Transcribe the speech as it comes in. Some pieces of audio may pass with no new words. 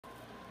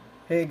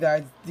Hey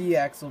guys,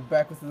 DAxel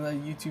back with another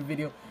YouTube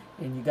video,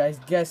 and you guys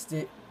guessed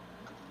it,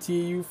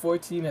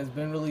 tu14 has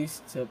been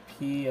released to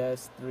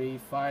PS3.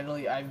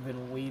 Finally, I've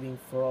been waiting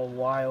for a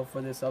while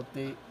for this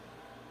update.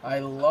 I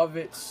love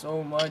it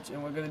so much,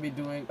 and we're gonna be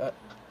doing a...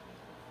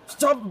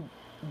 Stop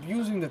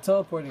using the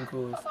teleporting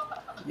coolers.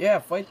 Yeah,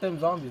 fight them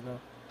zombies now.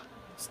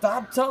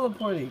 Stop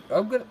teleporting.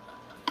 I'm gonna...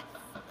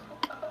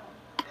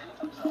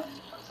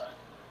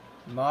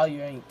 Nah,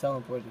 you ain't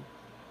teleporting.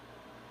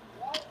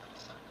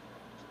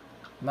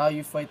 Now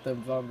you fight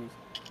them zombies.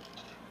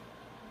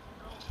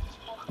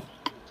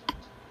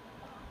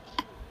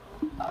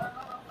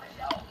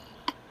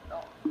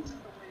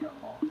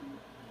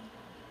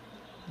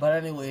 But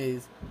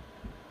anyways,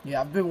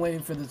 yeah, I've been waiting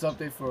for this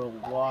update for a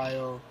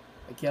while.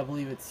 I can't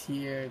believe it's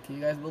here. Can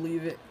you guys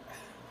believe it?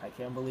 I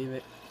can't believe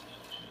it.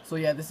 So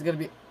yeah, this is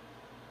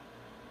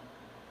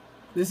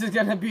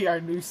gonna be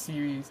our new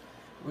series.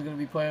 We're gonna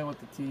be playing with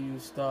the TU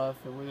stuff,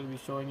 and we're gonna be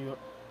showing you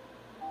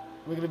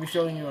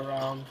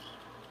around.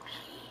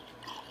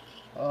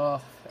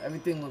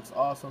 Everything looks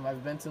awesome.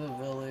 I've been to the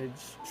village,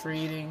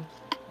 trading.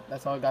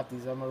 That's how I got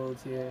these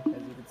emeralds here, as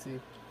you can see.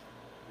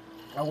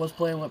 I was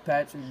playing with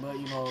Patrick, but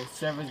you know,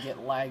 servers get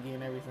laggy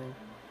and everything.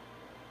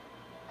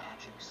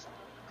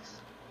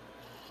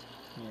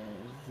 Yeah,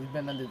 he's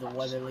been under the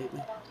weather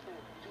lately.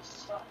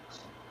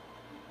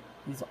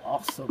 He's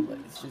awesome, but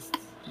it's just,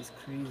 he's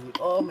crazy.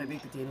 Oh, my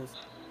baked potatoes.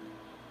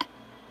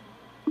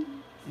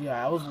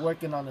 Yeah, I was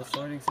working on the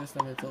sorting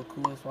system until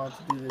Coolest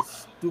wanted to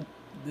do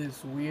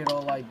this weird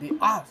old idea.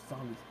 Ah,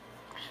 zombies.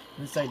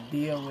 This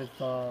idea with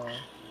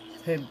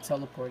him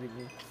teleporting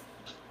me.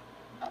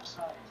 Oh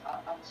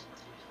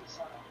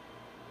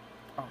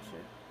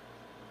shit.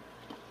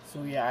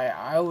 So yeah,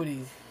 I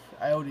already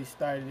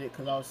started it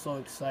because I was so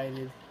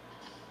excited.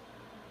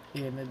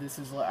 And this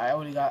is like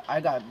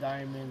I got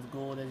diamonds,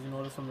 gold, as you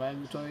notice from my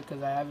inventory,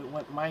 because I haven't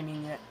went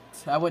mining yet.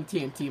 I went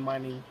TNT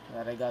mining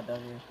that I got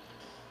down here.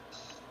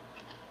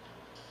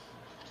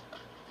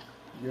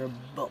 You're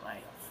built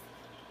knife.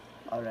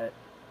 Alright.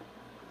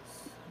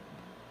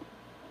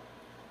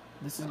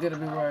 This is gonna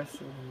be where our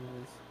sorting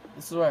room is.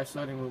 This is where our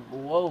sorting room.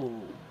 Whoa.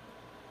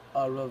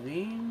 A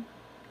ravine?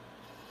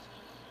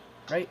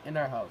 Right in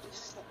our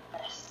house.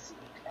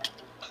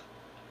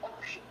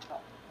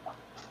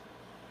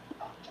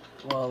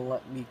 Well,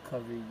 let me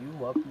cover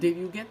you up. Did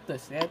you get the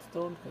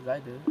sandstone? Because I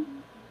did.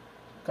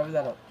 Cover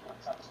that up.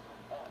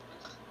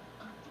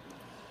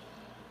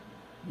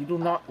 You do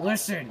not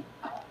listen!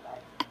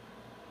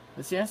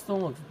 The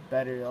sandstone looks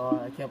better.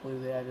 Oh, I can't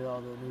believe they added all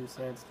the new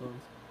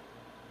sandstones.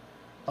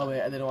 Oh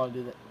wait, I didn't want to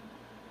do that.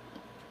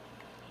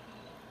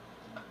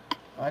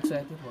 Actually,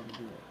 I did want to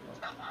do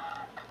that. No.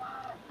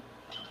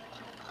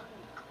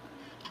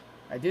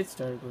 I did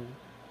start going.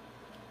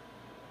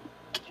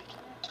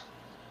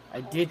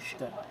 I did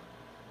start.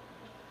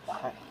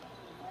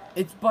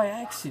 It's by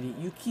accident.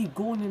 You keep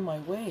going in my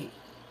way.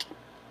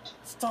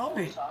 Stop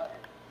it.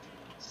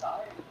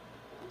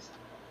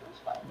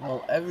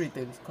 Well,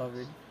 everything's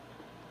covered.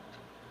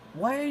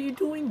 Why are you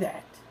doing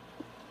that?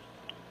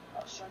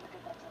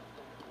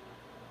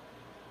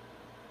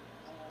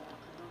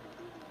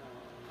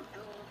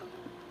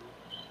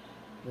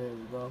 There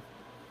we go.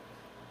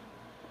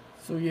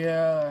 So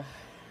yeah,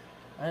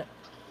 I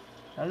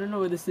don't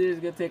know where this series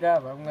is gonna take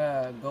off. I'm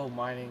gonna go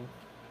mining.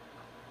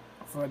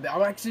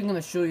 I'm actually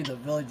gonna show you the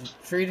village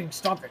trading.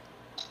 Stop it.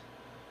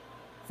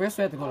 First,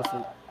 we have to go to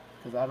sleep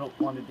because I don't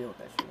want to deal with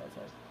that shit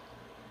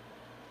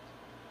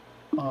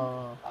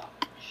outside.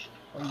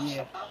 Oh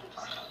yeah.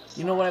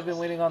 You know what I've been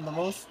waiting on the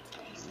most?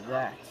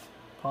 That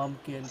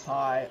pumpkin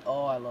pie.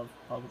 Oh, I love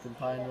pumpkin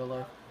pie in real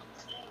life.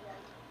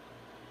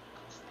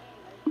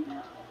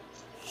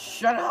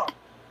 Shut up!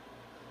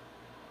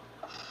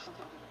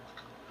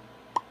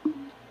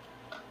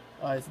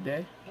 Oh, it's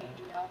day?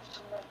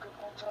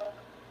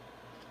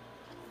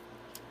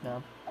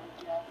 No.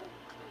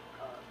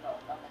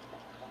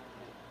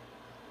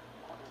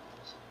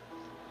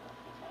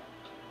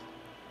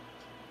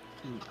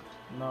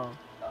 No.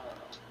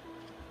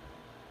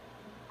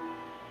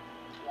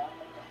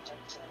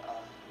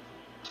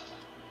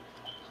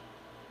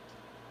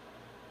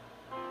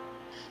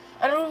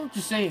 I don't know what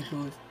you're saying,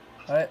 Coos.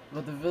 Alright,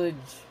 but the village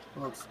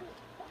looks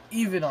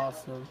even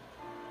awesome.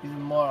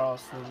 Even more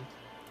awesome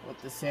with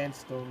the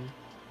sandstone.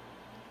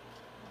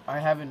 I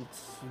haven't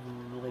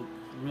like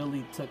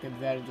really took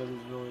advantage of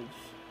this village.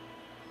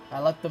 I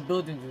like the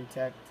buildings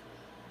intact.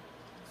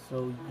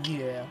 So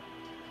yeah.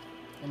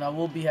 And I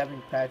will be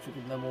having Patrick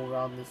and them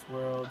around this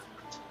world.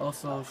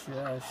 Also,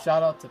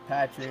 shout out to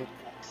Patrick.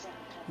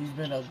 He's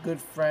been a good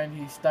friend.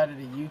 He started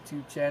a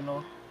YouTube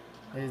channel.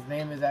 His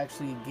name is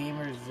actually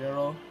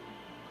Gamer0.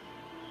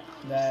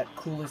 That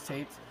Coolest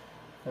hates,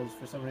 because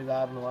for some reason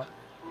I don't know why.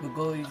 But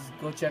go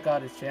check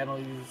out his channel.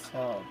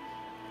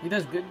 He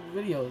does good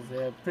videos.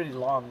 They're pretty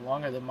long,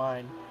 longer than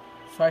mine.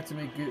 Try to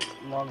make good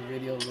long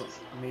videos with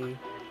me.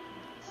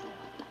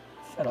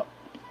 Shut up.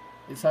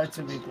 It's hard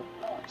to make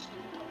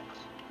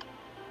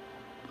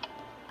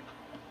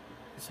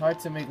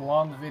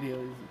long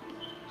videos.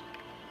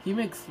 He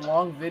makes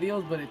long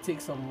videos, but it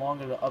takes him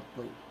longer to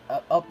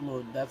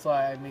upload. That's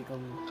why I make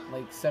them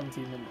like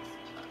 17 minutes.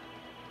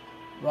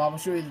 Well, I'm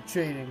gonna show you the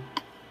trading.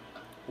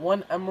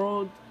 1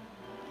 emerald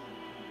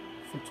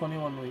for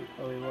 21 wheat.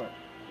 Oh wait,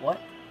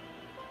 what?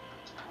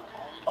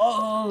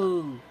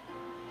 Oh!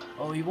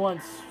 Oh, he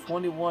wants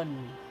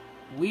 21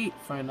 wheat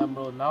for an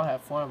emerald. Now I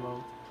have 4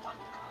 emeralds.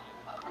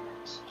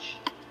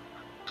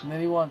 And then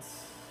he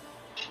wants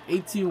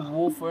 18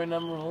 wool for an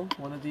emerald.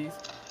 One of these.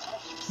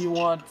 He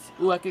wants...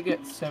 Ooh, I could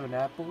get 7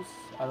 apples.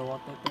 I don't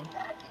want that though.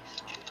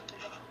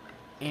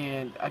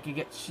 And I could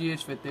get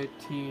shears for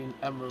 13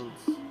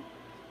 emeralds.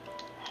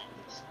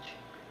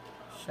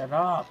 Shut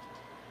up.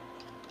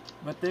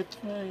 But they're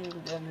trying...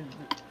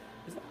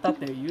 It's not that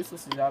they're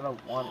useless, it's I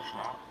don't want it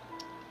now.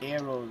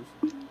 Arrows.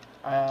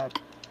 I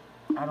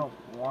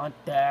don't want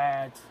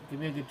that. Give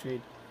me a good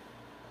trade.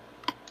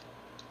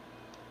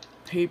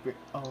 Paper.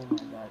 Oh my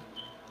god.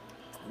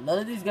 None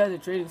of these guys are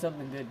trading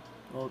something good.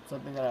 Well,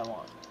 something that I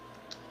want.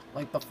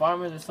 Like the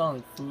farmers are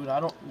selling food. I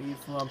don't need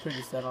food. I'm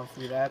pretty set on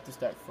food. I have to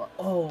start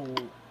Oh,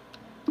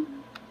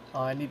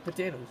 I need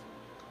potatoes.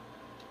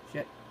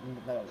 Shit.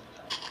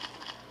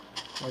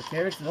 More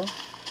carrots though.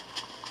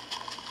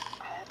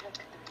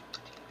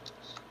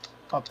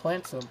 I'll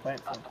plant some.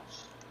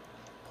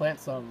 Plant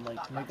some.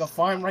 Like make a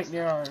farm right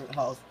near our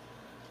house.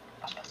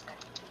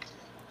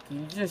 Can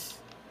you just...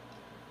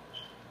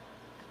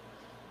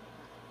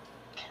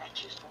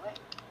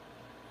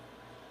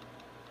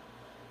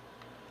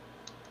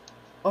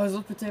 Oh, is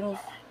those potatoes?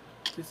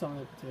 Do some of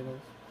the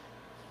potatoes.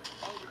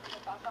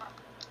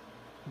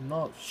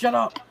 No, shut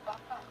up!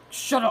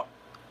 Shut up!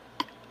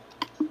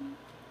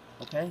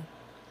 Okay.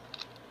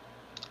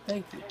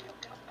 Thank you.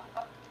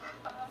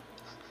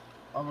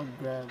 I'm gonna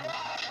grab it.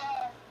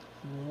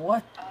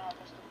 What?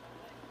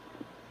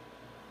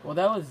 Well,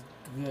 that was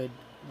good.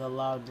 The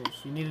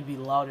loudness. You need to be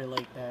louder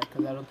like that,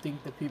 because I don't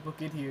think the people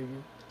can hear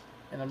you.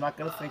 And I'm not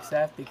gonna fix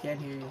that if they can't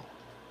hear you.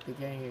 They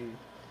can't hear you.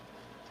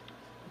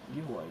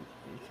 You white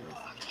bitches.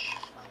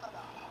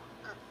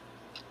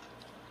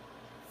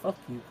 Fuck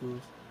you,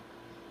 Goose.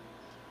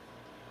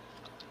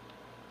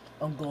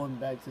 I'm going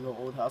back to the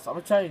old house. I'm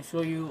gonna try and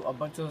show you a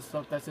bunch of the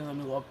stuff that's in the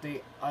new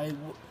update.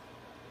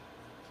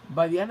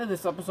 By the end of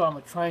this episode, I'm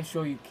gonna try and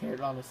show you carrot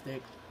on a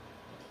stick.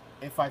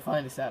 If I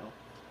find a saddle.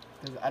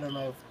 Because I don't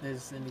know if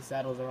there's any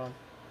saddles around.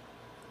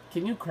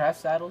 Can you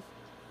craft saddles?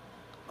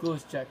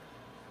 Goose, check.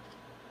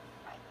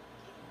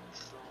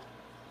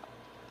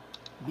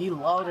 Be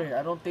louder.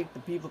 I don't think the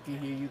people can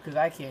hear you because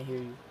I can't hear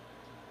you.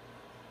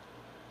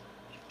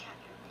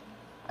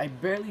 I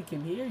barely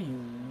can hear you.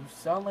 You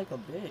sound like a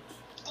bitch.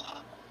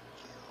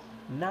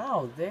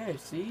 Now, there,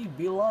 see?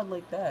 Be loud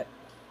like that.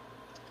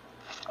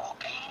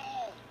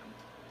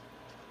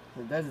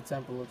 The desert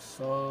temple looks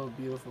so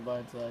beautiful by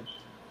inside.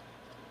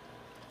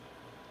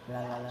 La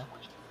la la.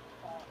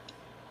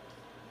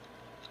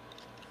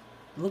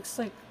 Looks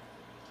like...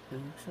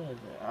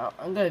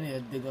 I'm gonna need to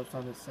dig up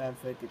some of the sand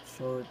so I could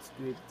show its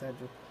great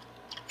potential.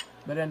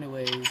 But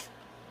anyways,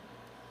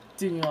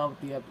 continuing on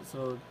with the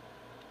episode.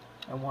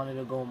 I wanted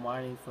to go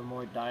mining for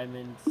more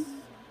diamonds.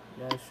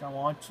 Yes, I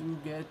want to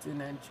get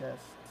an end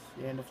chest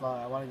and the flower.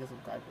 I want to get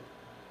some carpet.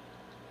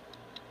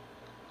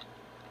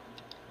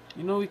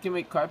 You know we can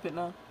make carpet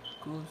now?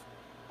 Cool.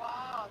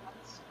 Wow,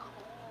 that's cool.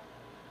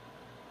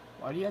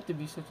 Why do you have to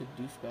be such a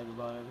douchebag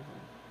about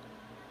everything?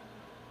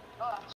 Oh,